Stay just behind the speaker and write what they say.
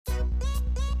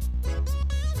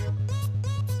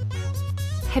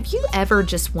Have you ever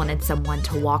just wanted someone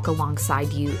to walk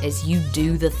alongside you as you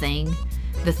do the thing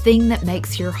that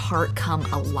makes your heart come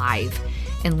alive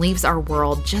and leaves our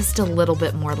world just a little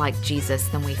bit more like Jesus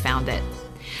than we found it?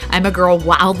 I'm a girl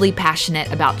wildly passionate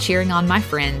about cheering on my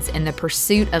friends in the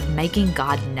pursuit of making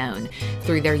God known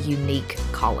through their unique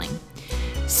calling.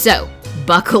 So,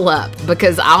 buckle up,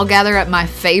 because I'll gather up my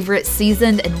favorite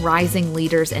seasoned and rising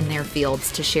leaders in their fields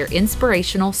to share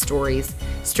inspirational stories,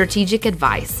 strategic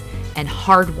advice, and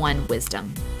hard-won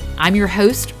wisdom. I'm your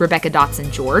host, Rebecca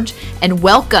Dotson-George, and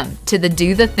welcome to the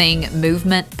Do the Thing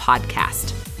Movement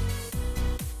podcast.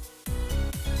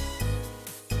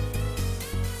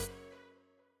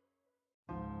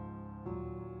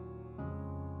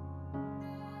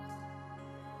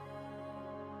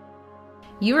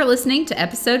 You are listening to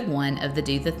episode 1 of the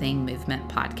Do the Thing Movement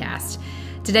podcast.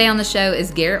 Today on the show is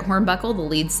Garrett Hornbuckle, the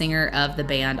lead singer of the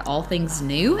band All Things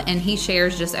New, and he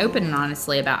shares just open and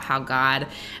honestly about how God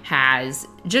has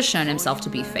just shown himself to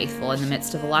be faithful in the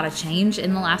midst of a lot of change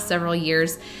in the last several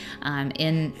years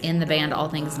in the band All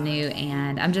Things New,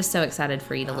 and I'm just so excited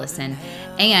for you to listen.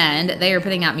 And they are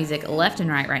putting out music left and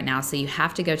right now, so you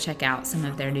have to go check out some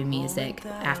of their new music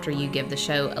after you give the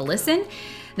show a listen.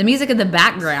 The music in the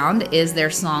background is their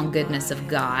song Goodness of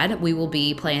God. We will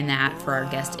be playing that for our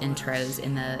guest intros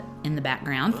in the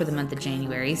background for the month of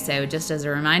January. So just as a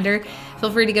reminder, feel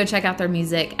free to go check out their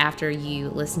music after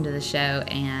you listen to the show,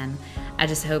 and I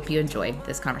just hope you enjoy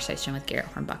this conversation with Garrett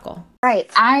Hornbuckle. All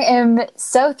right. I am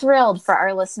so thrilled for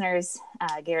our listeners,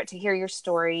 Garrett, to hear your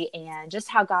story and just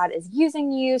how God is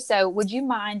using you. So would you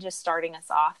mind just starting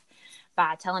us off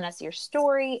by telling us your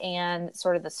story and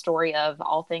sort of the story of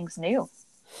All Things New?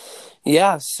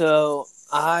 Yeah, so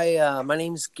my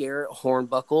name's Garrett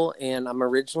Hornbuckle, and I'm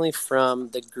originally from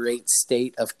the great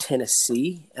state of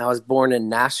Tennessee. I was born in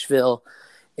Nashville,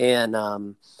 and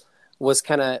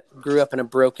grew up in a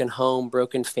broken home,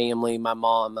 broken family. My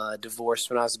mom divorced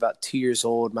when I was about 2 years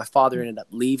old. My father ended up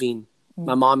leaving.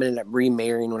 My mom ended up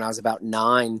remarrying when I was about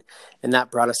 9, and that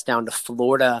brought us down to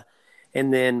Florida.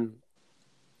 And then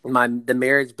the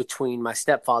marriage between my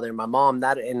stepfather and my mom,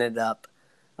 that ended up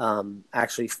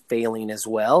actually failing as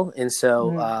well. And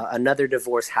so another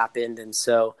divorce happened. And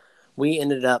so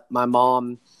my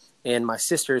mom and my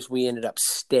sisters, we ended up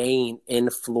staying in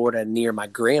Florida near my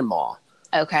grandma.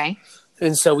 Okay.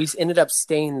 And so we ended up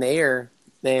staying there.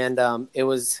 And it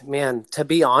was, man, to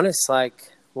be honest,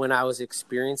 like when I was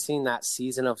experiencing that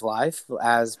season of life,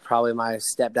 as probably my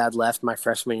stepdad left my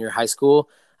freshman year of high school,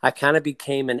 I kind of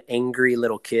became an angry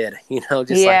little kid,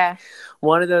 like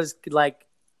one of those like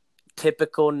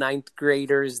typical ninth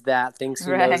graders that thinks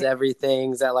he knows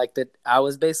everything. I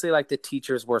was basically like the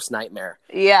teacher's worst nightmare.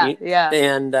 Yeah.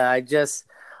 And I just,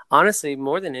 honestly,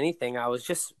 more than anything, I was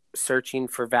just searching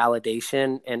for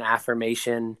validation and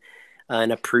affirmation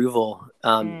and approval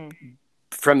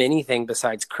from anything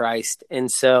besides Christ.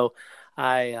 And so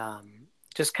I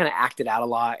just kind of acted out a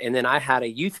lot. And then I had a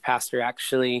youth pastor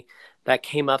actually that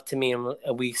came up to me, and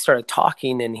we started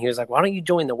talking, and he was like, why don't you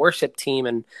join the worship team?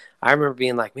 And I remember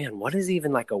being like, man, what is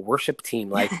even like a worship team?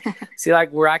 Like, see,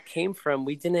 like where I came from,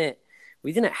 we didn't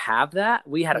have that.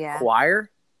 We had a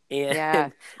choir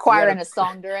and choir and a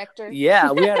song director.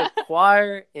 Yeah. We had a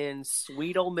choir and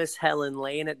sweet old Miss Helen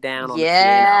laying it down on the piano.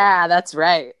 Yeah, that's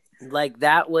right. Like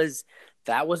that was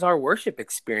our worship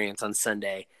experience on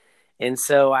Sunday. And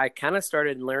so I kind of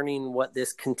started learning what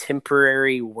this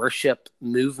contemporary worship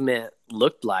movement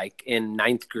looked like in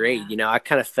 9th grade. I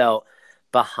kind of felt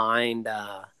behind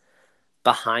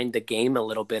the game a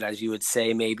little bit, as you would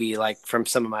say, maybe like from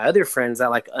some of my other friends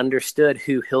that like understood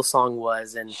who Hillsong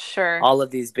was and all of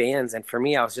these bands. And for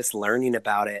me, I was just learning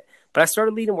about it. But I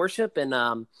started leading worship, and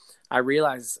I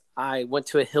realized I went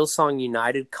to a Hillsong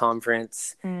United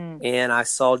conference and I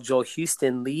saw Joel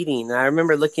Houston leading. And I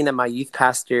remember looking at my youth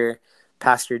pastor,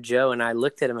 Pastor Joe, and I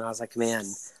looked at him and I was like, man,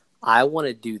 I want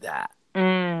to do that.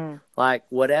 Like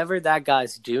whatever that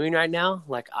guy's doing right now,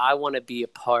 like I want to be a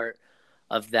part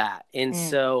of that. And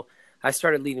so I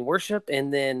started leading worship.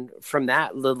 And then from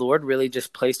that, the Lord really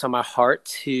just placed on my heart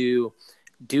to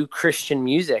do Christian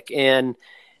music. And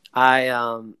I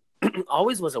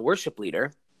always was a worship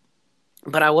leader,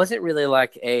 but I wasn't really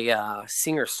like a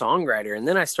singer-songwriter. And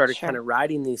then I started kind of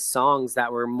writing these songs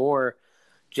that were more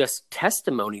just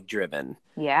testimony driven.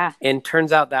 Yeah. And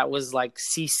turns out that was like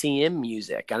CCM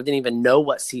music. I didn't even know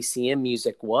what CCM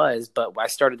music was, but I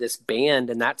started this band,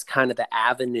 and that's kind of the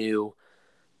avenue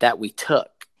that we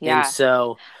took. Yeah. And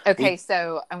so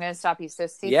so I'm going to stop you. So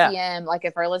CCM, like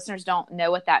if our listeners don't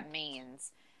know what that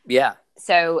means. Yeah.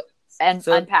 So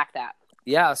unpack that.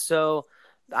 Yeah. So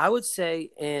I would say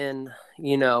in,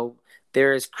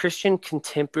 there is Christian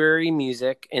contemporary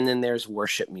music, and then there's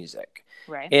worship music.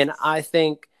 Right. And I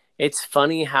think it's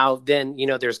funny how then,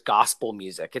 there's gospel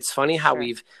music. It's funny how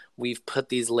we've put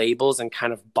these labels and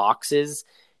kind of boxes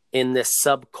in this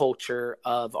subculture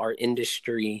of our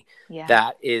industry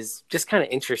that is just kind of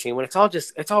interesting when it's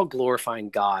all glorifying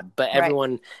God, but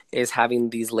everyone is having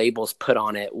these labels put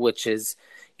on it, which is,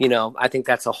 I think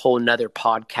that's a whole nother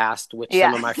podcast, which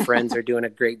some of my friends are doing a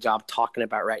great job talking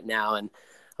about right now. And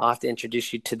I'll have to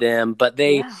introduce you to them, but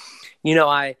they,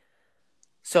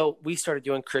 so we started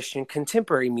doing Christian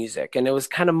contemporary music, and it was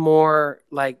kind of more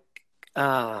like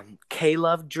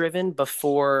K-Love driven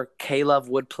before K-Love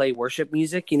would play worship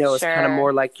music. It's kind of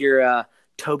more like your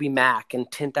Toby Mac and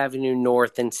 10th Avenue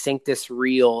North and Sanctus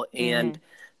Real and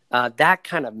that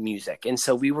kind of music. And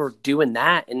so we were doing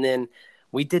that, and then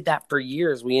we did that for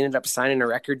years. We ended up signing a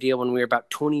record deal when we were about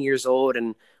 20 years old,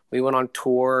 and we went on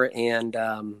tour. And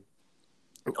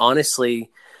honestly,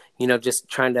 just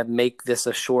trying to make this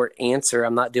a short answer,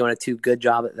 I'm not doing a too good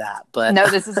job at that. But no,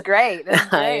 this is great. This is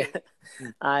great.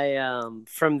 I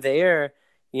from there,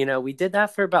 we did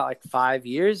that for about like 5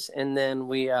 years, and then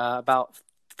we about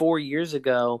 4 years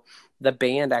ago, the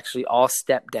band actually all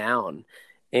stepped down,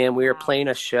 and we were playing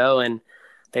a show, and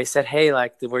they said, "Hey,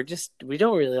 like we're just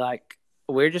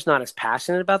not as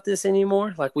passionate about this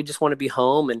anymore. Like we just want to be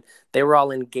home." And they were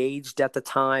all engaged at the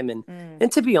time,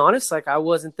 and to be honest, like I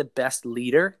wasn't the best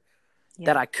leader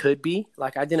that I could be.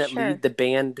 Like I didn't lead the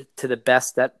band to the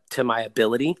best to my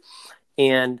ability,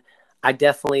 and I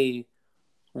definitely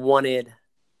wanted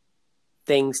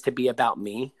things to be about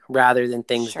me rather than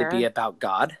things to be about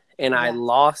God. And I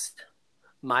lost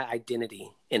my identity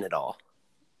in it all.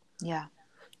 Yeah.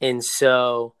 And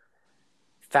so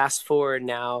fast forward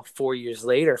now 4 years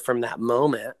later from that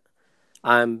moment,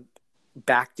 I'm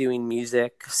back doing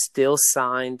music, still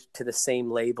signed to the same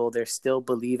label. They're still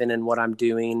believing in what I'm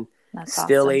doing. That's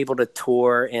still awesome. Able to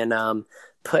tour and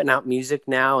putting out music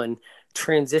now and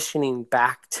transitioning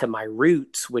back to my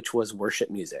roots, which was worship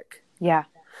music. Yeah.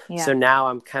 Yeah. So now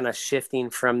I'm kind of shifting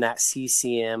from that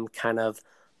CCM kind of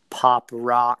pop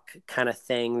rock kind of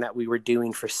thing that we were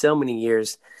doing for so many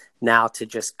years now to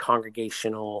just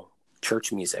congregational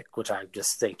church music, which I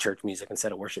just say church music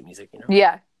instead of worship music,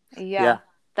 Yeah.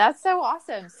 That's so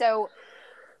awesome. So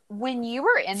when you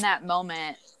were in that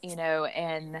moment,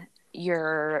 and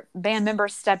your band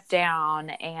members stepped down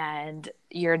and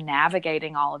you're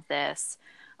navigating all of this,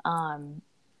 now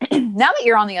that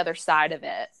you're on the other side of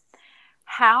it,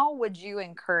 how would you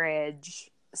encourage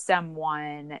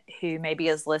someone who maybe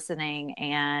is listening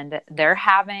and they're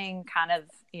having kind of,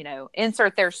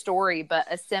 insert their story, but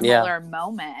a similar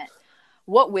moment?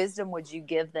 What wisdom would you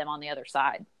give them on the other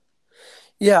side?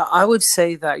 Yeah, I would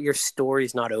say that your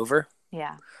story's not over.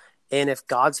 Yeah. And if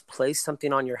God's placed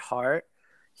something on your heart,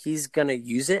 he's going to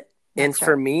use it. And That's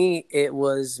for me, it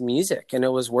was music and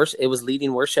it was worship. It was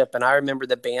leading worship. And I remember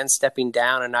the band stepping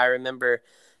down, and I remember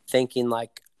thinking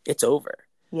like, it's over.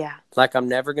 Yeah. Like I'm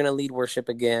never going to lead worship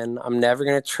again. I'm never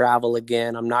going to travel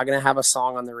again. I'm not going to have a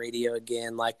song on the radio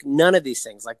again. Like none of these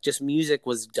things, like just music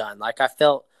was done. Like I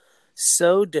felt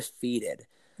so defeated.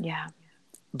 Yeah.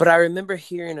 But I remember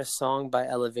hearing a song by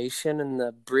Elevation, and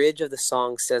the bridge of the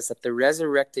song says that the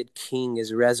resurrected King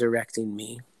is resurrecting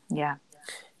me. Yeah.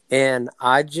 And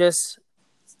I just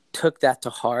took that to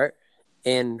heart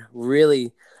and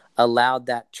really allowed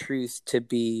that truth to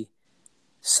be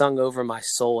sung over my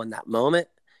soul in that moment,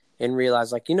 and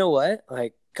realized like, you know what?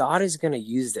 Like God is going to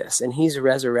use this, and he's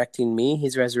resurrecting me.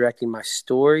 He's resurrecting my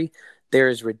story. There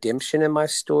is redemption in my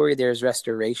story. There's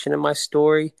restoration in my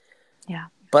story. Yeah.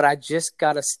 But I just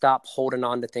got to stop holding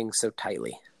on to things so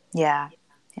tightly. Yeah.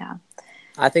 Yeah.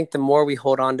 I think the more we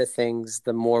hold on to things,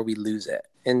 the more we lose it.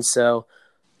 And so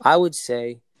I would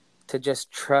say to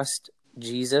just trust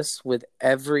Jesus with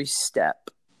every step.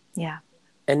 Yeah.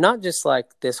 And not just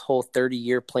like this whole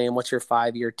 30-year plan, what's your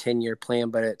 5-year, 10-year plan,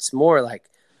 but it's more like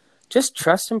just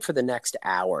trust him for the next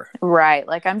hour. Right.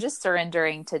 Like I'm just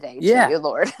surrendering today to you,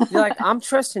 Lord. You're like, I'm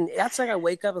trusting. That's like I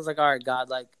wake up, it's like, all right, God,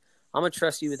 like I'm going to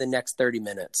trust you with the next 30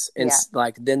 minutes and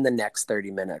like then the next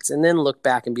 30 minutes, and then look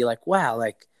back and be like, wow,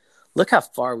 like look how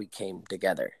far we came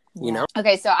together, you know?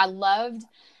 Okay. So I loved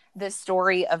the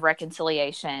story of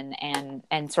reconciliation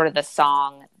and sort of the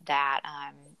song that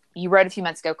you wrote a few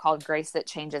months ago called Grace That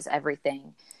Changes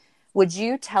Everything. Would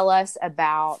you tell us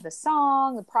about the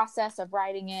song, the process of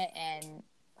writing it, and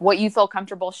what you feel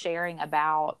comfortable sharing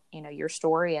about, your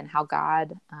story and how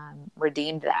God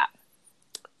redeemed that?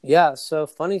 Yeah. So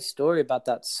funny story about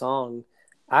that song.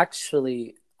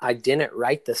 Actually, I didn't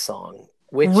write the song,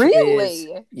 which really?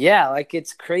 Like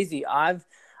it's crazy. I've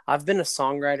been a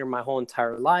songwriter my whole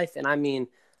entire life. And I mean,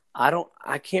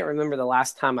 I can't remember the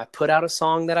last time I put out a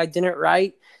song that I didn't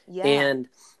write. Yeah.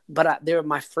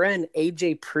 My friend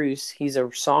AJ Pruce, he's a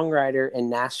songwriter in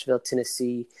Nashville,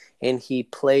 Tennessee, and he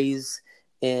plays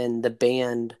in the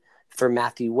band for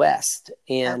Matthew West.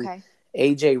 And Okay.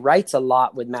 AJ writes a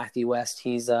lot with Matthew West.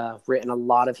 He's written a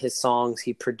lot of his songs.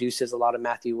 He produces a lot of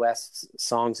Matthew West's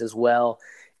songs as well.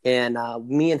 And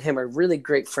me and him are really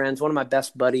great friends, one of my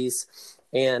best buddies.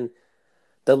 And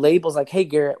the label's like, hey,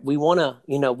 Garrett, we want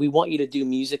you to do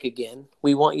music again.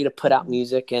 We want you to put out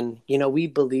music. And, we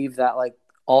believe that like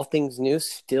All Things New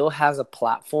still has a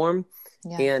platform,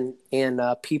 and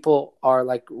people are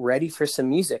like ready for some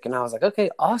music. And I was like, okay,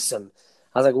 awesome.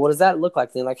 I was like, what does that look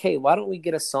like? They're like, hey, why don't we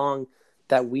get a song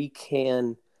that we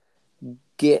can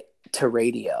get to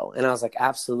radio? And I was like,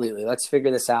 absolutely, let's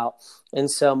figure this out. And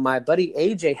so my buddy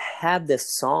AJ had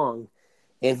this song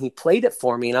and he played it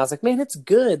for me. And I was like, man, it's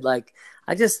good. Like,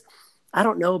 I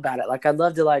don't know about it. Like, I'd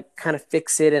love to like kind of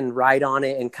fix it and write on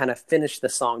it and kind of finish the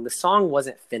song. The song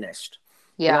wasn't finished.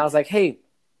 Yeah. And I was like, hey,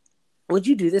 would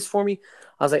you do this for me?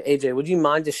 I was like, AJ, would you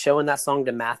mind just showing that song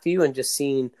to Matthew and just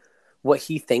seeing what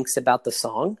he thinks about the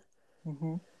song?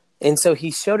 Mm-hmm. And so he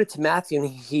showed it to Matthew,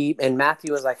 and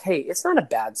Matthew was like, hey, it's not a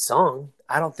bad song.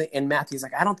 I don't think, and Matthew's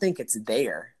like, I don't think it's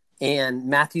there. And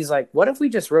Matthew's like, what if we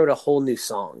just wrote a whole new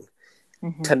song?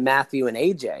 Mm-hmm. To Matthew and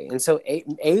AJ. And so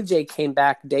AJ came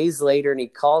back days later and he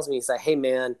calls me. He's like, hey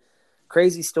man,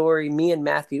 crazy story. Me and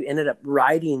Matthew ended up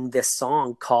writing this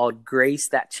song called Grace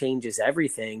That Changes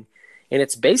Everything. And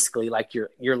it's basically like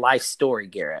your life story,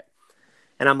 Garrett.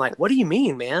 And I'm like, what do you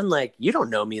mean, man? Like, you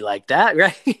don't know me like that,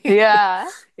 right? Yeah.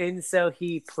 And so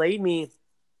he played me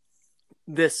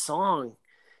this song,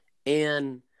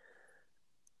 and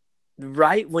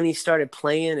right when he started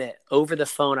playing it over the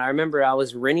phone, I remember I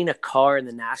was renting a car in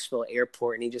the Nashville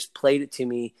airport, and he just played it to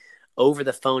me over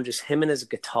the phone, just him and his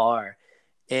guitar.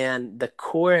 And the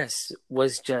chorus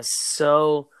was just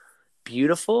so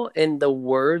beautiful. And the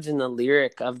words and the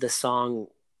lyric of the song,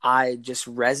 I just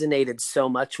resonated so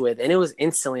much with. And it was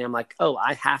instantly, I'm like, oh,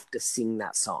 I have to sing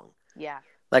that song. Yeah.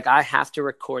 Like, I have to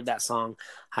record that song.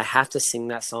 I have to sing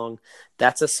that song.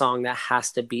 That's a song that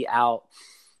has to be out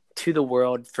to the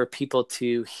world for people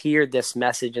to hear this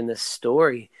message and this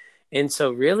story. And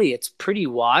so really it's pretty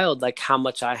wild, like how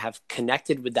much I have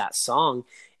connected with that song.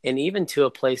 And even to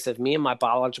a place of me and my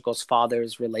biological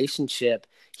father's relationship.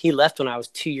 He left when I was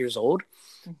 2 years old,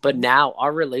 mm-hmm. but now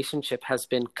our relationship has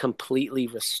been completely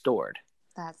restored.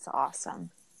 That's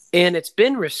awesome. And it's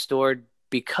been restored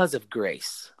because of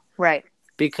grace. Right.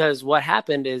 Because what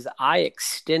happened is I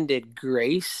extended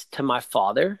grace to my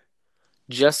father,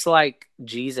 just like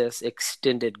Jesus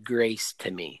extended grace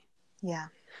to me. Yeah.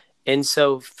 And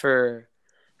so for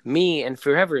me and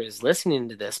for whoever is listening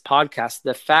to this podcast,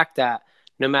 the fact that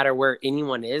no matter where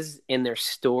anyone is in their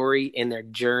story, in their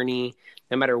journey,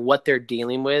 no matter what they're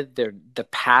dealing with, the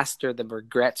past or the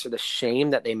regrets or the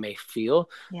shame that they may feel,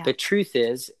 the truth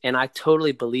is, and I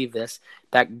totally believe this,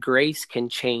 that grace can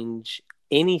change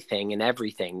anything and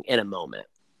everything in a moment.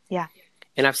 Yeah.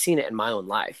 And I've seen it in my own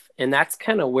life. And that's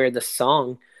kind of where the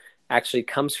song actually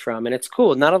comes from. And it's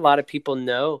cool. Not a lot of people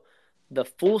know the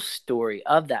full story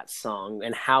of that song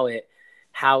and how it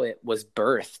was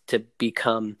birthed to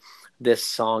become this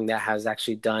song that has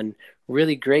actually done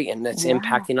really great, and that's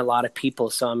impacting a lot of people.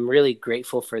 So I'm really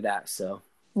grateful for that. So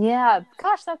yeah,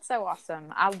 gosh, that's so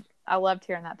awesome. I loved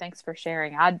hearing that. Thanks for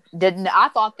sharing. I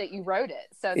thought that you wrote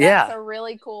it. So that's a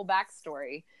really cool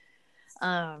backstory.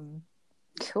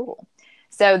 Cool.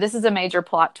 So this is a major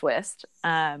plot twist.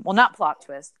 Well, not plot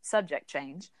twist, subject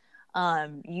change.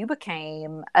 You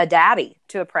became a daddy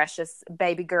to a precious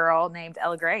baby girl named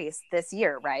Ella Grace this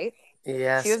year, right?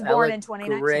 Yes. She was born in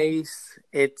 2019. Grace.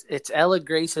 It's Ella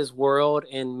Grace's world,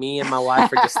 and me and my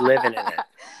wife are just living in it.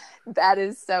 That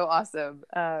is so awesome.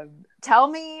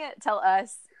 Tell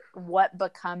us what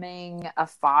becoming a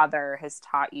father has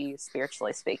taught you,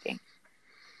 spiritually speaking.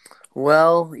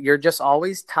 Well, you're just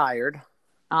always tired.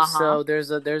 Uh-huh. So there's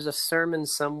a sermon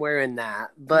somewhere in that.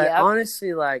 But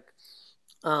honestly, like,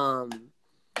 someone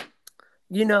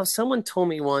told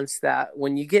me once that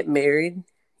when you get married,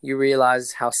 you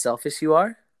realize how selfish you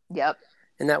are. Yep.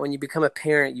 And that when you become a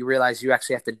parent, you realize you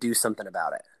actually have to do something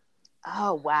about it.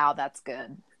 Oh, wow. That's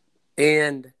good.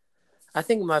 And I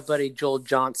think my buddy Joel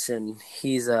Johnson,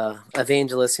 he's a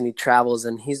evangelist and he travels,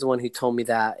 and he's the one who told me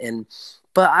that.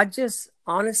 But I just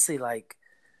honestly, like,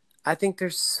 I think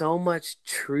there's so much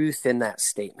truth in that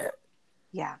statement.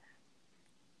 Yeah.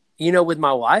 With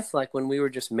my wife, like when we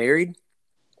were just married,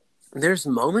 there's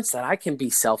moments that I can be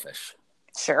selfish.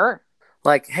 Sure.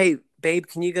 Like, hey, babe,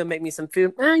 can you go make me some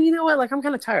food? You know what? Like, I'm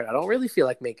kind of tired. I don't really feel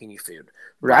like making you food.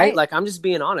 Right? Like, I'm just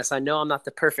being honest. I know I'm not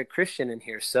the perfect Christian in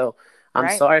here. So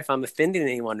I'm sorry if I'm offending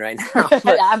anyone right now.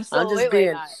 But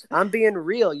Absolutely I'm being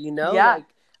real, you know? Yeah. Like,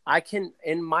 I can,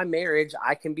 in my marriage,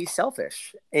 I can be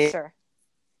selfish. And, Sure.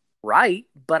 right.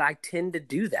 But I tend to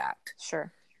do that.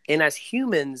 Sure. And as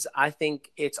humans, I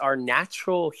think it's our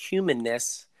natural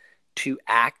humanness to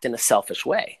act in a selfish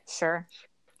way. Sure.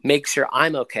 Make sure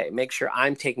I'm okay. Make sure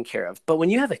I'm taken care of. But when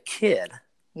you have a kid,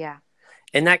 yeah,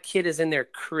 and that kid is in their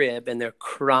crib and they're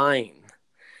crying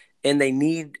and they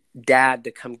need dad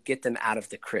to come get them out of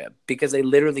the crib because they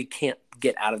literally can't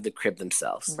get out of the crib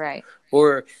themselves. Right.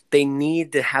 Or they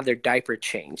need to have their diaper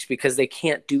changed because they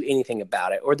can't do anything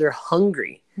about it. Or they're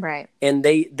hungry. Right. And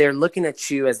they're looking at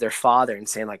you as their father and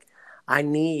saying, like, I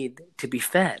need to be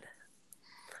fed.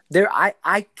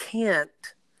 I can't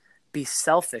be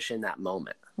selfish in that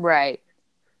moment. Right.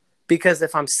 Because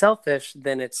if I'm selfish,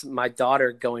 then it's my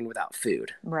daughter going without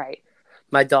food. Right.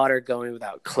 My daughter going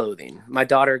without clothing. My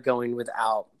daughter going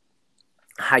without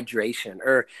hydration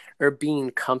or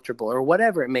being comfortable or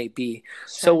whatever it may be. Sure.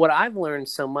 So what I've learned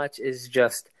so much is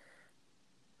just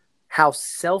how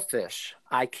selfish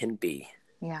I can be.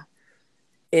 Yeah.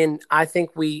 And I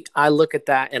think I look at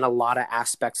that in a lot of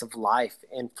aspects of life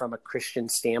and from a Christian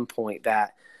standpoint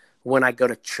that when I go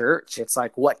to church, it's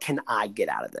like, what can I get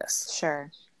out of this?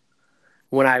 Sure.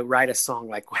 When I write a song,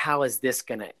 like, how is this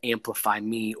going to amplify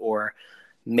me or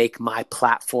make my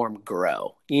platform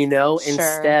grow, you know, sure.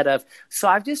 instead of, so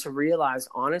I've just realized,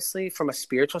 honestly, from a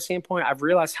spiritual standpoint, I've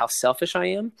realized how selfish I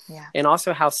am. Yeah. And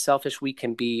also how selfish we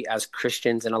can be as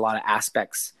Christians in a lot of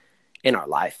aspects in our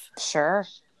life. Sure.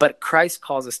 But Christ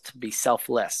calls us to be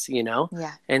selfless, you know?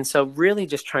 Yeah. And so really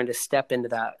just trying to step into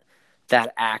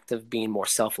that act of being more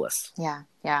selfless. Yeah.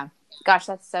 Yeah. Gosh,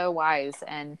 that's so wise.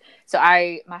 And so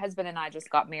my husband and I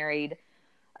just got married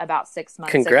about 6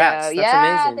 months Congrats. ago. That's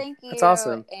amazing. Thank you. That's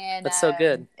awesome. And that's so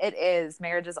good. It is.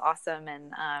 Marriage is awesome.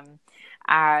 And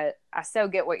I so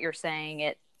get what you're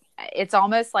saying. It's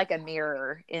almost like a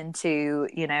mirror into,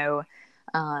 you know,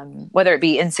 whether it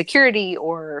be insecurity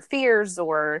or fears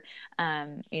or,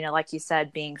 you know, like you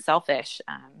said, being selfish.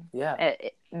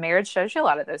 Marriage shows you a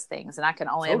lot of those things. And I can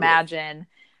only imagine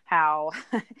how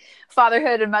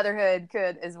fatherhood and motherhood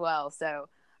could as well. So,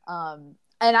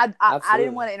 and I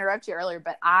didn't want to interrupt you earlier,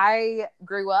 but I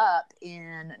grew up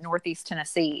in Northeast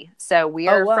Tennessee. So we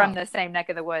are from the same neck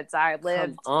of the woods. I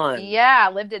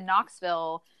lived in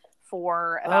Knoxville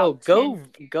for about go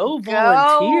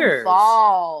Volunteers. Go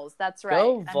Vols. That's right.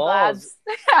 Go Vols.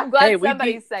 I'm glad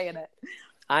somebody's saying it.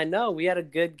 I know. We had a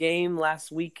good game last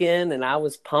weekend, and I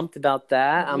was pumped about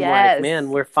that. I'm like, man,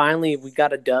 we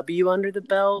got a W under the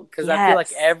belt, because I feel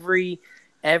like every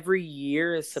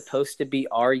year is supposed to be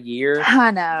our year.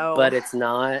 I know. But it's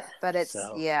not. But it's,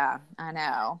 I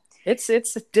know. It's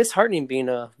disheartening being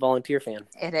a Volunteer fan.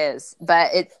 It is,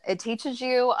 but it teaches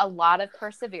you a lot of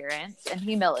perseverance and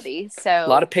humility. So a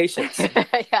lot of patience.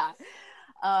 Yeah.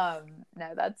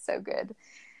 No, that's so good.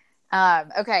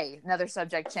 Okay, another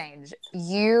subject change.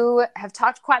 You have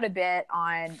talked quite a bit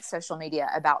on social media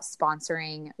about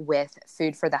sponsoring with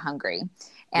Food for the Hungry.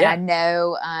 And I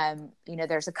know, you know,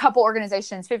 there's a couple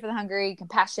organizations, Food for the Hungry,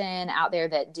 Compassion, out there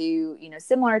that do, you know,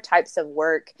 similar types of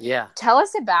work. Yeah. Tell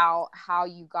us about how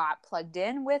you got plugged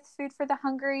in with Food for the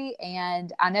Hungry.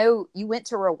 And I know you went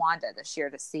to Rwanda this year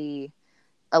to see,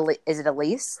 is it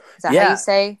Elise? Is that how you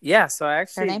say? Yeah. So I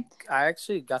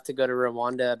actually got to go to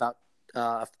Rwanda about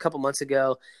a couple months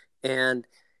ago, and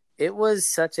it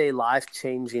was such a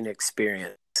life-changing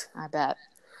experience. I bet.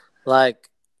 Like,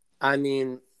 I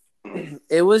mean,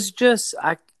 it was just,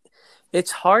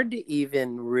 it's hard to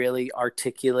even really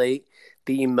articulate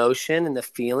the emotion and the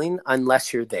feeling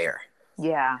unless you're there.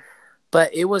 Yeah.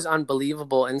 But it was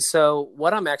unbelievable. And so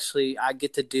what I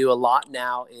get to do a lot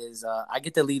now is I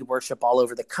get to lead worship all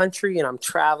over the country, and I'm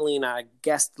traveling. I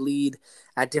guest lead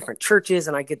at different churches,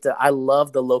 and I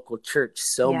love the local church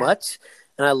so much.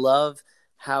 And I love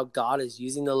how God is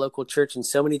using the local church in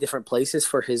so many different places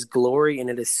for his glory. And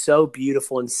it is so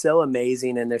beautiful and so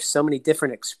amazing. And there's so many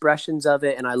different expressions of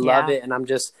it. And I love it. And I'm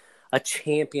just a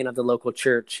champion of the local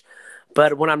church.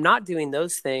 But when I'm not doing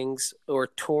those things or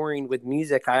touring with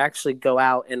music, I actually go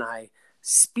out and I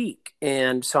speak.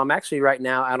 And so I'm actually right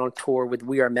now out on tour with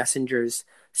We Are Messengers,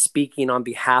 speaking on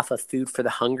behalf of Food for the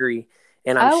Hungry.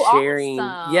 And I'm sharing.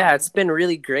 Awesome. Yeah, it's been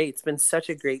really great. It's been such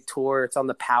a great tour. It's on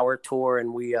the Power Tour.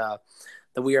 And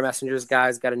the We Are Messengers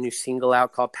guys got a new single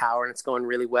out called Power, and it's going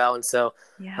really well. And so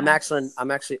I'm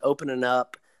actually opening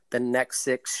up the next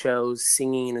 6 shows,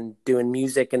 singing and doing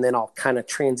music, and then I'll kind of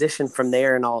transition from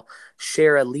there, and I'll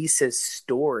share Elise's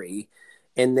story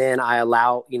And then I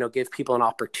allow, give people an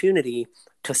opportunity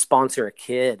to sponsor a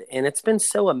kid. And it's been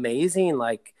so amazing.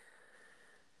 Like,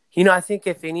 I think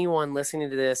if anyone listening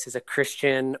to this is a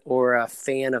Christian or a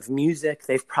fan of music,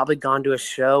 they've probably gone to a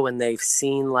show and they've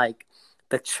seen like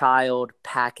the child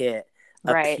packet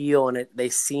appeal and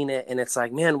they've seen it. And it's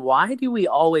like, man, why do we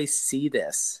always see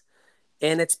this?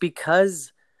 And it's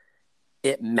because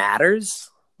it matters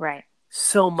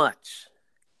so much.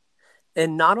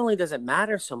 And not only does it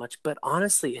matter so much, but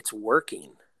honestly, it's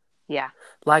working. Yeah.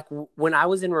 Like when I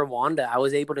was in Rwanda, I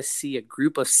was able to see a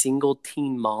group of single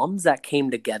teen moms that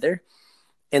came together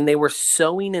and they were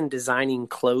sewing and designing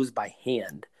clothes by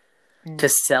hand to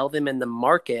sell them in the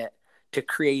market to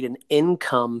create an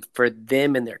income for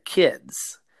them and their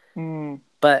kids.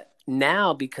 But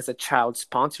now, because of child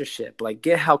sponsorship, like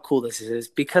get how cool this is.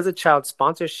 Because of child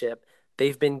sponsorship,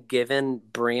 they've been given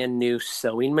brand new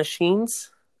sewing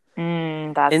machines.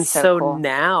 That's so cool.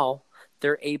 Now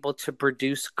they're able to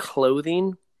produce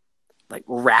clothing like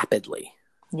rapidly.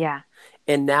 Yeah.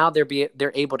 And now they're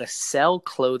able to sell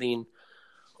clothing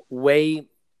way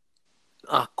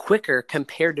quicker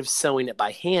compared to sewing it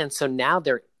by hand. So now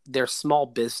their small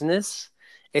business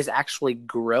is actually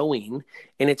growing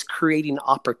and it's creating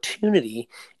opportunity.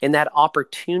 And that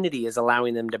opportunity is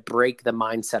allowing them to break the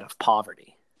mindset of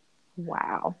poverty.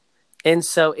 Wow. And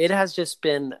so it has just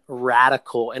been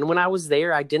radical. And when I was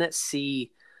there, I didn't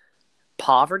see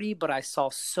poverty, but I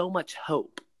saw so much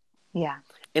hope. Yeah.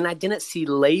 And I didn't see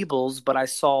labels, but I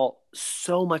saw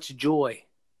so much joy.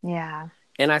 Yeah.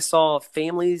 And I saw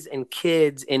families and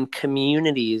kids and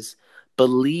communities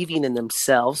believing in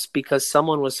themselves because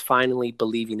someone was finally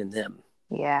believing in them.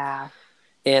 Yeah.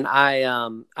 And I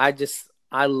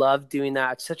love doing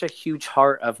that. It's such a huge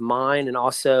heart of mine and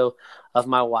also of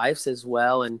my wife's as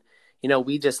well. And,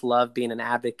 we just love being an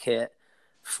advocate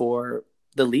for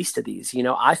the least of these.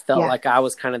 I felt like I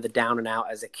was kind of the down and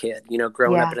out as a kid,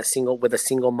 growing up with a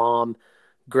single mom.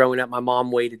 Growing up, my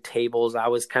mom waited tables. I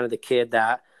was kind of the kid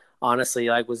that honestly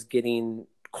was getting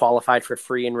qualified for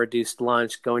free and reduced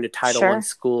lunch, going to Title I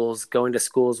schools, going to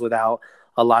schools without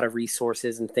a lot of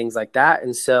resources and things like that.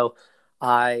 And so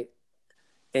I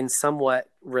somewhat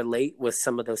relate with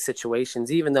some of those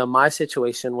situations, even though my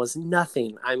situation was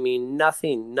nothing. I mean,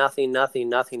 nothing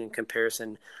in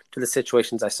comparison to the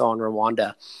situations I saw in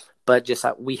Rwanda. But just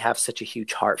we have such a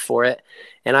huge heart for it.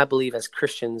 And I believe as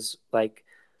Christians,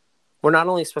 we're not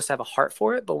only supposed to have a heart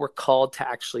for it, but we're called to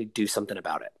actually do something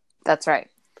about it. That's right.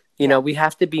 We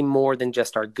have to be more than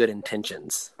just our good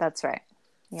intentions. That's right.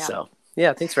 Yeah. So,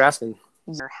 thanks for asking.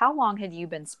 How long had you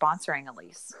been sponsoring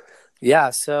Elise?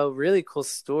 Yeah, so really cool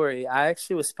story. I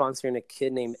actually was sponsoring a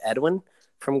kid named Edwin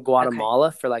from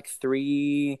Guatemala for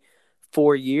 3-4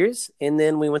 years. And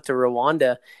then we went to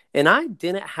Rwanda and I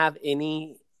didn't have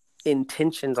any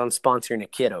intentions on sponsoring a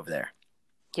kid over there.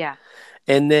 Yeah.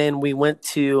 And then we went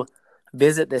to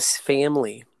visit this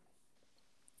family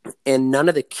and none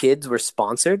of the kids were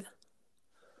sponsored.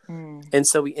 And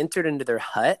so we entered into their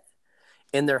hut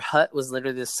and their hut was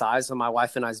literally the size of my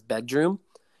wife and I's bedroom.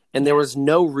 And there was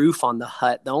no roof on the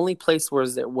hut. The only place where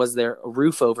there was a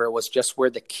roof over it was just where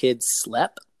the kids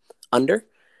slept under.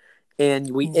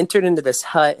 And we entered into this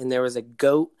hut and there was a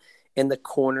goat in the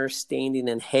corner standing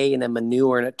in hay and a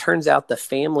manure. And it turns out the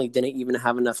family didn't even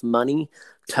have enough money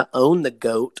to own the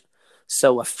goat.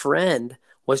 So a friend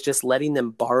was just letting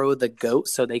them borrow the goat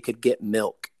so they could get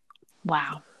milk.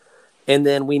 Wow. And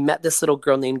then we met this little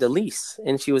girl named Elise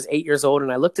and she was 8 years old.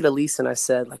 And I looked at Elise and I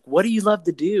said, what do you love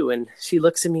to do? And she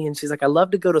looks at me and she's like, I love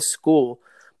to go to school,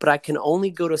 but I can only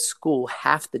go to school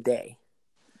half the day.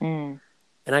 And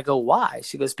I go, why?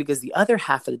 She goes, because the other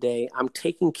half of the day, I'm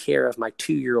taking care of my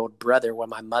 2-year-old brother while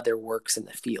my mother works in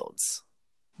the fields.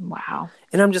 Wow.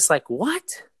 And I'm just like, what?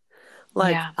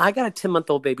 I got a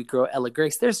 10-month-old baby girl, Ella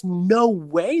Grace. There's no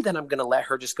way that I'm going to let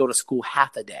her just go to school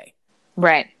half a day.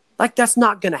 Right. That's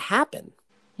not going to happen.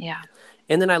 Yeah.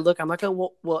 And then I'm like,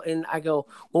 oh, well, and I go,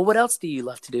 well, what else do you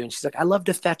love to do? And she's like, I love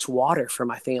to fetch water for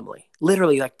my family.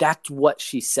 Literally, that's what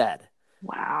she said.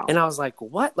 Wow. And I was like,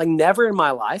 what? Never in my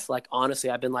life.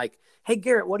 Honestly, I've been like, hey,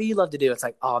 Garrett, what do you love to do? It's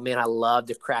like, oh man, I love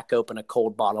to crack open a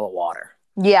cold bottle of water.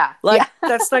 Yeah.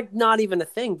 That's not even a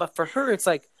thing. But for her, it's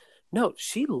like, no,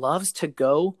 she loves to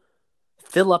go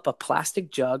fill up a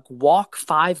plastic jug, walk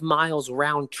 5 miles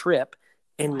round trip,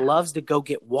 and loves to go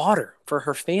get water for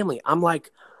her family. I'm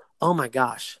like, oh my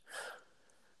gosh.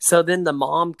 So then the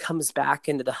mom comes back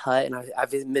into the hut and I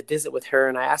visit with her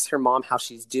and I asked her mom how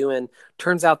she's doing.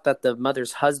 Turns out that the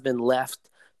mother's husband left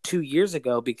 2 years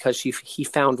ago because he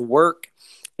found work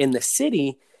in the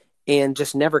city and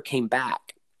just never came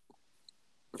back.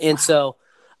 And so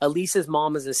Elisa's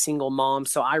mom is a single mom,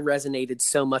 so I resonated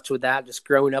so much with that, just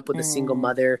growing up with a single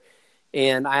mother.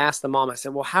 And I asked the mom, I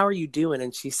said, well, how are you doing?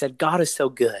 And she said, God is so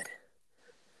good.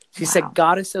 She said,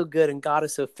 God is so good and God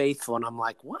is so faithful. And I'm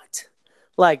like, what?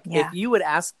 Like, if you would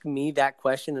ask me that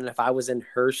question and if I was in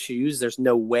her shoes, there's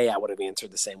no way I would have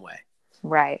answered the same way.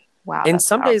 Right. Wow. And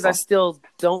some days I still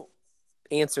don't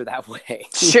answer that way.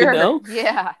 Sure. You know?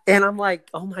 Yeah. And I'm like,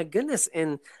 oh my goodness.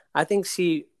 And I think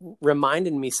she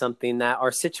reminded me something, that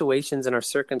our situations and our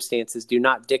circumstances do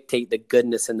not dictate the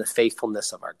goodness and the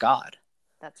faithfulness of our God.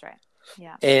 That's right.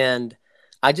 Yeah. And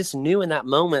I just knew in that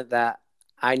moment that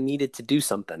I needed to do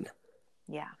something.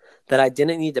 Yeah. That I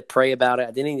didn't need to pray about it.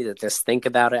 I didn't need to just think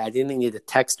about it. I didn't need to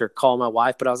text or call my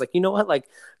wife. But I was like, you know what? Like,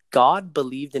 God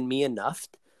believed in me enough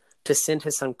to send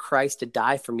his son Christ to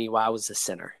die for me while I was a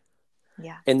sinner.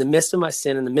 Yeah. In the midst of my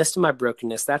sin, in the midst of my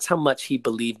brokenness, that's how much he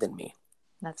believed in me.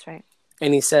 That's right.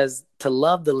 And he says to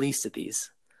love the least of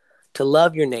these, to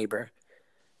love your neighbor.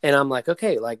 And I'm like,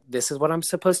 okay, like, this is what I'm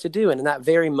supposed to do. And in that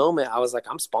very moment, I was like,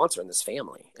 I'm sponsoring this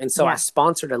family. And so I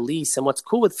sponsored Elise. And what's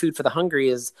cool with Food for the Hungry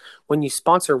is when you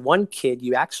sponsor one kid,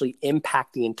 you actually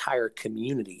impact the entire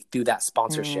community through that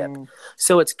sponsorship.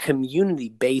 So it's community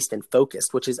based and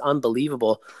focused, which is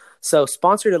unbelievable. So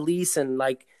sponsored Elise, and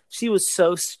like, she was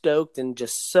so stoked and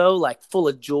just so like full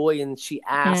of joy. And she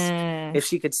asked if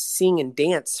she could sing and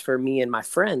dance for me and my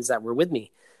friends that were with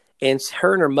me. And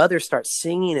her and her mother start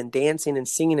singing and dancing and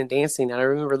singing and dancing. And I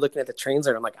remember looking at the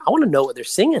translator. I'm like, I want to know what they're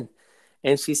singing.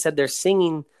 And she said, they're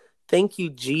singing, "Thank you,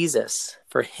 Jesus,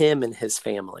 for him and his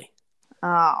family."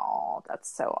 Oh,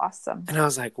 that's so awesome. And I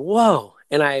was like, whoa.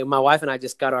 And my wife and I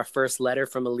just got our first letter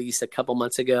from Elise a couple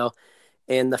months ago.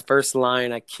 And the first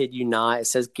line, I kid you not, it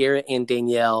says, "Garrett and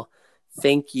Danielle,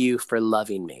 thank you for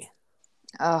loving me."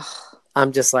 Oh,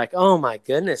 I'm just like, oh my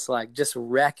goodness, like, just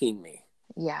wrecking me.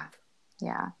 yeah.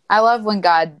 Yeah. I love when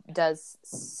God does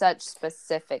such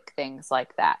specific things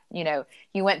like that. You know,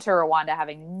 you went to Rwanda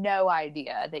having no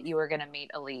idea that you were going to meet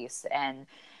Elise, and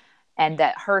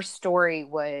that her story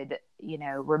would, you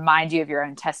know, remind you of your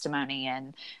own testimony,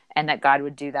 and that God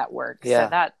would do that work. Yeah.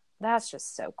 So that's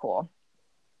just so cool.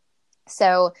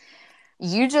 So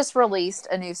you just released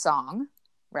a new song,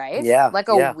 right? Yeah. Like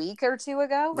a week or two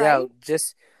ago, right? Yeah,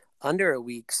 just under a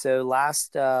week. So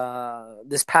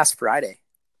this past Friday.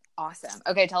 Awesome.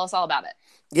 Okay, tell us all about it.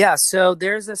 Yeah, so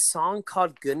there's a song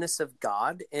called "Goodness of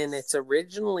God," and it's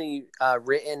originally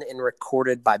written and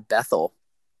recorded by Bethel.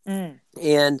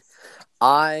 And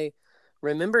I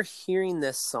remember hearing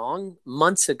this song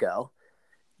months ago,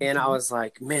 and I was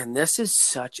like, man, this is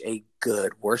such a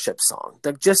good worship song.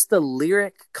 Just the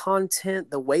lyric content,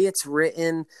 the way it's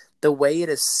written, the way it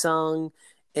is sung,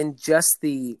 and just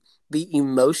the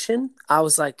emotion. I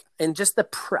was like, and just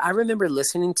I remember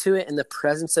listening to it, and the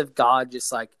presence of God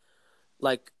just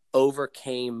like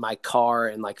overcame my car,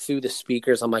 and like through the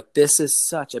speakers, I'm like, this is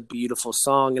such a beautiful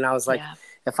song. And I was like,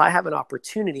 if I have an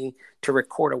opportunity to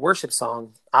record a worship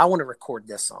song, I want to record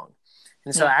this song.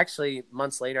 And so actually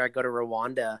months later, I go to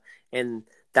Rwanda, and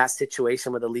that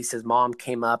situation with Elisa's mom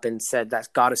came up and said that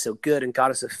God is so good and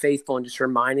God is so faithful, and just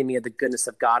reminded me of the goodness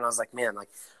of God. And I was like, man, like,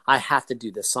 I have to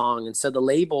do this song. And so the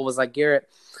label was like, Garrett,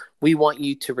 we want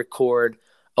you to record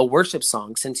a worship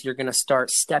song, since you're going to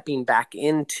start stepping back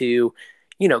into,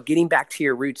 you know, getting back to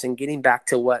your roots and getting back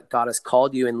to what God has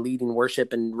called you, and leading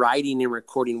worship and writing and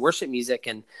recording worship music.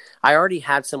 And I already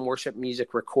had some worship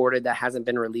music recorded that hasn't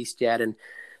been released yet. And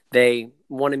they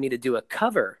wanted me to do a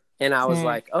cover. And I was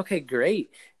like, okay,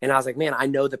 great. And I was like, man, I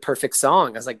know the perfect song.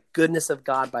 I was like, "Goodness of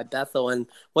God" by Bethel. And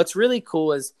what's really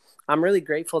cool is I'm really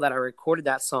grateful that I recorded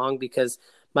that song, because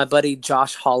my buddy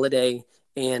Josh Holiday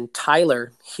and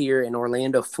Tyler here in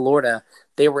Orlando, Florida,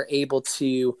 they were able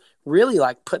to really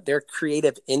like put their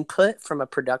creative input from a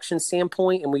production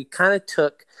standpoint. And we kind of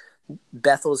took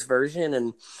Bethel's version,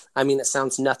 and I mean, it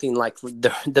sounds nothing like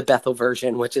the Bethel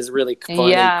version, which is really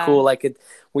fun and cool. Like,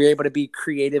 we were able to be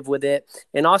creative with it.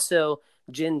 And also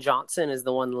Jen Johnson is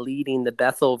the one leading the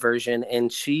Bethel version,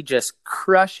 and she just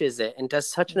crushes it and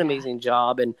does such an amazing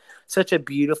job, and such a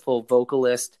beautiful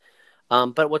vocalist.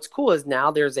 But what's cool is now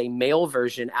there's a male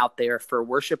version out there for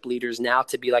worship leaders now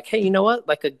to be like, hey, you know what?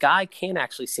 Like, a guy can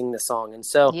actually sing the song. And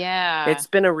so it's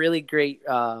been a really great,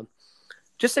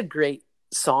 just a great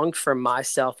song for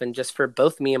myself, and just for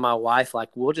both me and my wife. Like,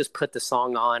 we'll just put the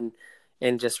song on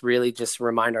and just really just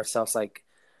remind ourselves, like,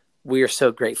 we are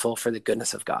so grateful for the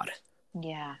goodness of God.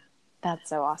 Yeah, that's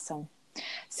so awesome.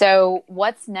 So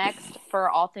what's next for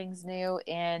All Things New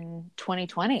in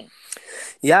 2020?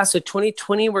 Yeah, so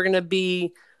 2020, we're going to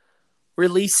be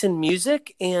releasing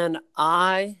music, and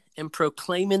I am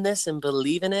proclaiming this and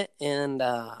believing it, and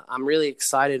I'm really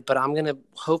excited. But I'm gonna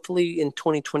hopefully in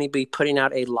 2020 be putting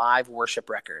out a live worship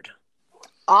record.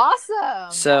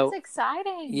 Awesome. So that's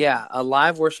exciting. yeah, a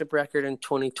live worship record in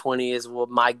 2020 is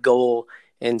my goal,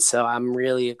 and so I'm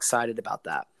really excited about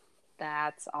that.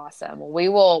 That's awesome. We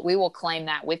will claim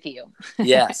that with you.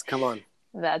 Yes, come on.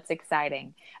 That's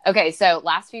exciting. Okay, so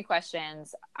last few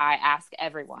questions I ask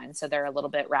everyone, so they're a little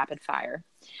bit rapid fire.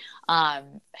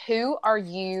 Who are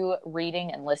you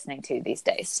reading and listening to these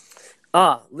days?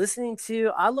 Listening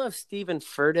to, I love Stephen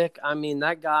Furtick. I mean,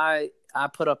 that guy, I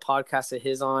put a podcast of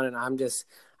his on, and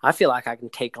I feel like I can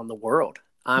take on the world.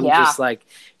 I'm just like,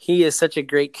 he is such a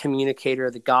great communicator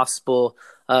of the gospel.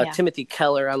 Timothy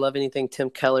Keller, I love anything Tim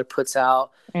Keller puts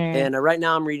out. And right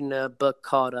now I'm reading a book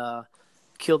called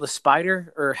Kill the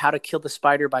Spider, or How to Kill the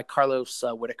Spider by Carlos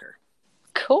Whitaker.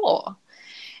 Cool.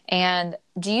 And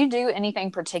do you do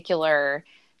anything particular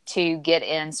to get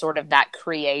in sort of that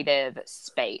creative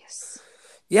space?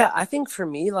 Yeah, I think for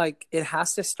me, like, it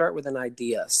has to start with an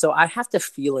idea. So I have to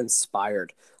feel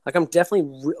inspired. Like, I'm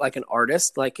definitely like an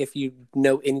artist. Like, if you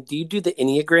know, do you do the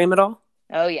Enneagram at all?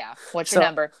 Oh, yeah. What's your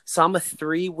number? So I'm a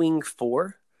 3-wing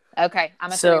 4. Okay.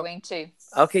 I'm a 3-wing 2.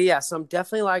 Okay, yeah. So I'm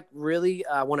definitely like really,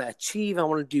 I want to achieve. I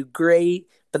want to do great.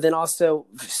 But then also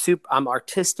I'm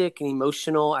artistic and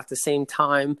emotional at the same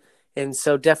time. And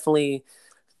so definitely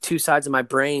two sides of my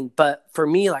brain. But for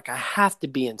me, like, I have to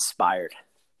be inspired.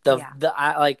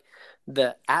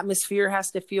 The atmosphere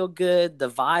has to feel good. The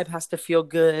vibe has to feel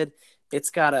good.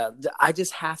 I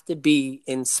just have to be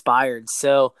inspired.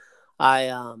 So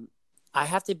I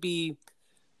have to be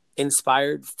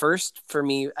inspired first. For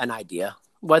me, an idea,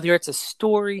 whether it's a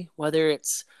story, whether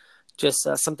it's just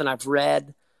something I've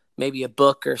read, maybe a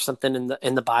book or something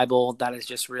in the Bible that is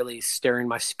just really stirring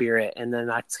my spirit. And then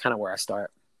that's kind of where I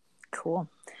start. Cool.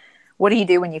 What do you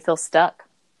do when you feel stuck?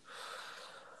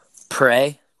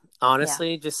 Pray.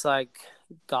 Honestly, just like,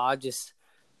 God, just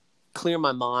clear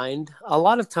my mind. A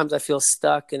lot of times I feel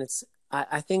stuck, and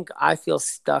I think I feel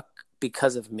stuck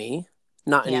because of me,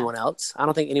 not anyone else. I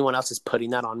don't think anyone else is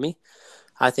putting that on me.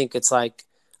 I think it's like,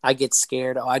 I get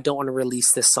scared. Oh, I don't want to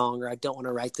release this song, or I don't want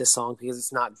to write this song because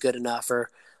it's not good enough. Or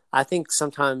I think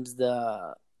sometimes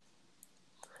the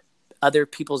other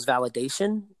people's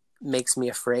validation makes me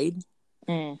afraid.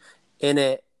 And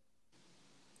it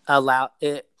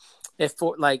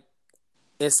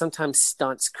sometimes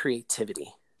stunts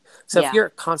creativity. So if you're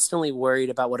constantly worried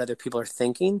about what other people are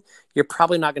thinking, you're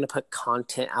probably not going to put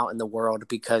content out in the world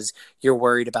because you're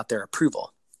worried about their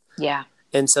approval. Yeah.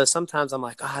 And so sometimes I'm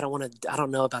like, oh, I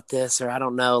don't know about this, or I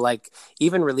don't know, like,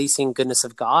 even releasing Goodness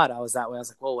of God, I was that way. I was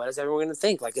like, well, what is everyone going to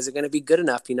think? Like, is it going to be good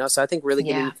enough? So I think really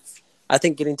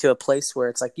getting to a place where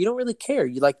it's like, you don't really care.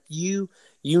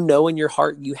 You know, in your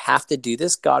heart, you have to do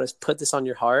this. God has put this on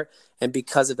your heart. And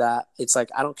because of that, it's like,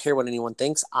 I don't care what anyone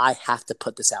thinks. I have to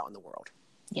put this out in the world.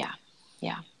 Yeah.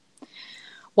 Yeah.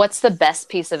 What's the best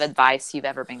piece of advice you've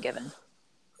ever been given?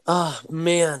 Oh,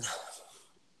 man.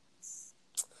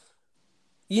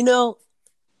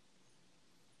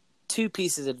 Two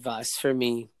pieces of advice for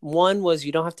me. One was,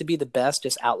 you don't have to be the best,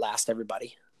 just outlast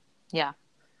everybody. Yeah.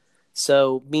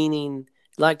 So meaning,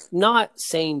 like, not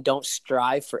saying don't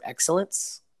strive for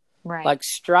excellence. Right. Like,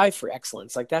 strive for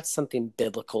excellence. Like, that's something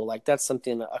biblical. Like, that's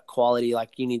something, a quality,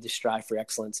 like, you need to strive for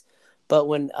excellence. But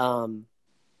when,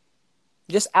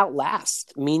 just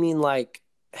outlast, meaning, like,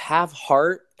 have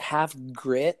heart, have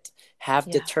grit,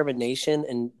 have determination,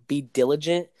 and be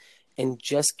diligent, and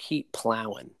just keep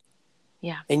plowing.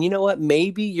 Yeah. And you know what?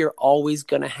 Maybe you're always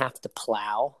going to have to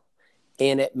plow,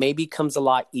 and it maybe comes a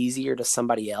lot easier to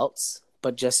somebody else,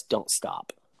 but just don't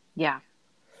stop. Yeah.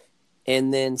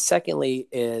 And then secondly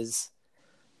is,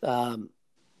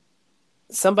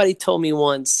 somebody told me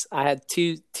once, I had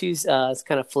two it's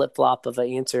kind of flip-flop of an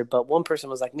answer, but one person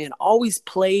was like, man, always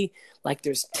play like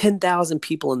there's 10,000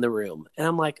 people in the room. And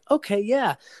I'm like, okay,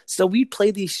 yeah. So we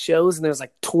play these shows and there's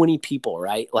like 20 people,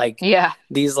 right? Like,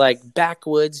 these like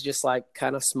backwoods, just like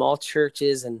kind of small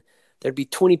churches, and there'd be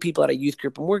 20 people at a youth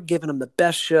group, and we're giving them the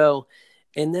best show.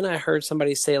 And then I heard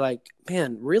somebody say, like,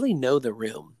 man, really know the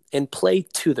room and play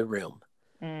to the room.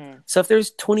 So if there's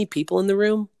 20 people in the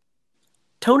room,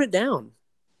 tone it down.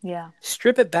 Yeah.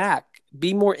 Strip it back.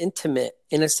 Be more intimate,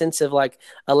 in a sense of, like,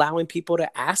 allowing people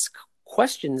to ask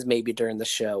questions maybe during the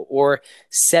show, or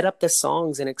set up the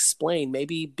songs and explain.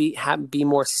 Maybe be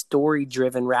more story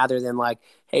driven, rather than like,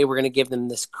 hey, we're going to give them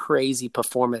this crazy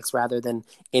performance, rather than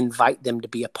invite them to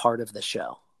be a part of the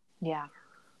show. Yeah.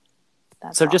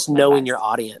 So just knowing your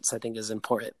audience, I think, is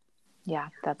important. Yeah,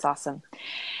 that's awesome.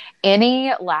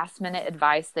 Any last minute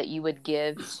advice that you would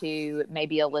give to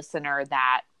maybe a listener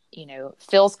that,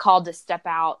 feels called to step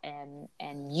out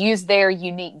and use their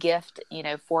unique gift,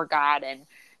 for God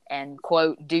and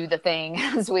quote, do the thing,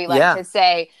 as we like to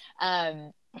say,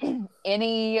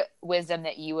 any wisdom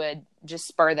that you would just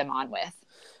spur them on with?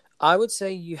 I would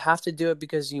say you have to do it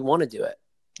because you want to do it.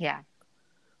 Yeah.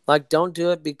 Like, don't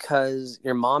do it because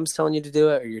your mom's telling you to do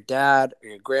it, or your dad, or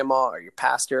your grandma, or your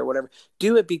pastor, or whatever.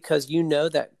 Do it because you know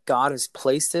that God has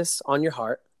placed this on your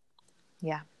heart.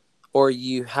 Yeah. Or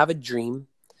you have a dream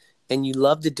and you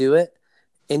love to do it,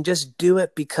 and just do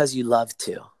it because you love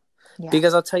to. Yeah.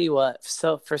 Because I'll tell you what,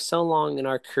 for so long in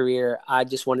our career, I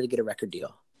just wanted to get a record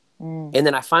deal. And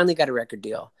then I finally got a record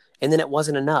deal. And then it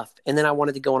wasn't enough. And then I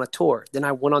wanted to go on a tour. Then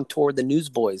I went on tour with the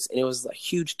Newsboys, and it was a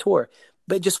huge tour.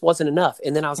 But it just wasn't enough.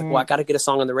 And then I was like, well, I got to get a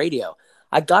song on the radio.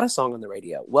 I got a song on the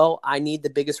radio. Well, I need the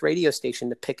biggest radio station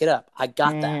to pick it up. I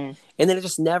got that. And then it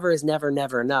just never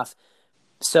enough.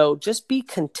 So just be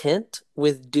content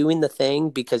with doing the thing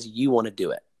because you want to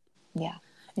do it. Yeah.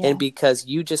 And because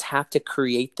you just have to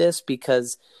create this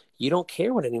because you don't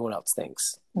care what anyone else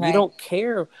thinks. Right. You don't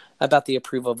care about the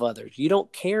approval of others. You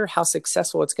don't care how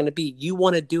successful it's going to be. You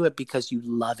want to do it because you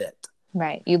love it.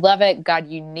 Right. You love it. God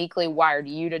uniquely wired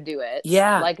you to do it.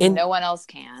 Yeah. Like no one else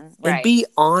can. Right. And be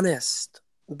honest.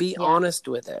 Be honest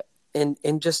with it.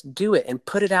 And just do it and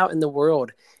put it out in the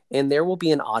world. And there will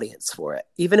be an audience for it.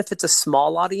 Even if it's a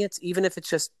small audience, even if it's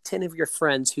just 10 of your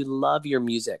friends who love your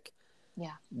music.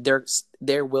 Yeah.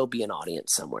 There will be an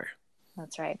audience somewhere.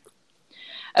 That's right.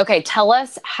 Okay. Tell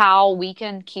us how we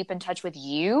can keep in touch with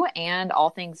you and All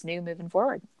Things New moving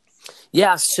forward.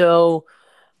 Yeah. So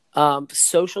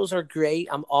socials are great.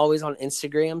 I'm always on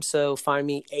Instagram. So find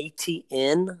me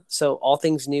ATN. So All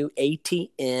Things New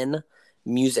ATN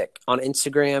Music on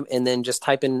Instagram. And then just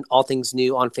type in All Things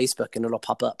New on Facebook and it'll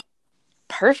pop up.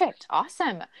 Perfect.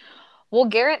 Awesome. Well,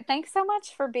 Garrett, thanks so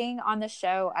much for being on the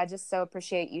show. I just so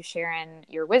appreciate you sharing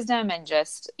your wisdom and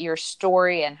just your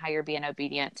story and how you're being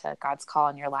obedient to God's call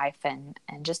in your life, and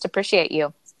just appreciate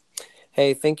you.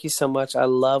 Hey, thank you so much. I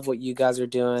love what you guys are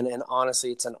doing. And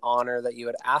honestly, it's an honor that you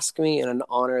would ask me and an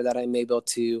honor that I'm able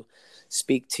to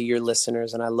speak to your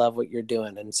listeners. And I love what you're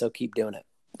doing. And so keep doing it.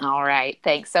 All right.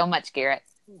 Thanks so much, Garrett.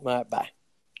 Bye.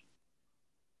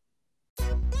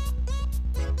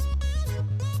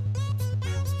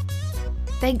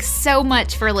 Thanks so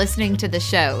much for listening to the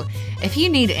show. If you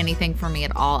need anything from me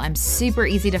at all, I'm super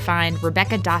easy to find,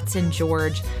 Rebecca Dotson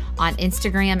George, on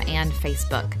Instagram and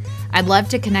Facebook. I'd love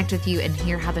to connect with you and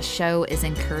hear how the show is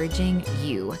encouraging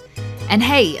you. And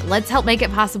hey, let's help make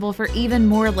it possible for even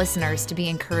more listeners to be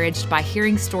encouraged by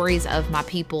hearing stories of my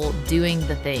people doing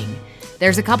the thing.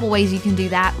 There's a couple ways you can do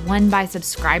that. One, by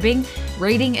subscribing,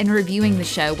 rating, and reviewing the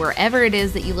show wherever it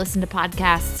is that you listen to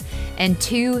podcasts. And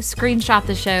two, screenshot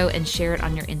the show and share it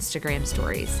on your Instagram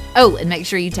stories. Oh, and make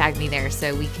sure you tag me there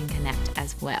so we can connect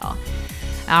as well.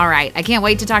 All right, I can't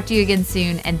wait to talk to you again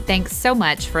soon. And thanks so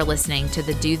much for listening to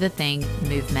the Do the Thing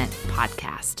Movement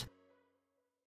podcast.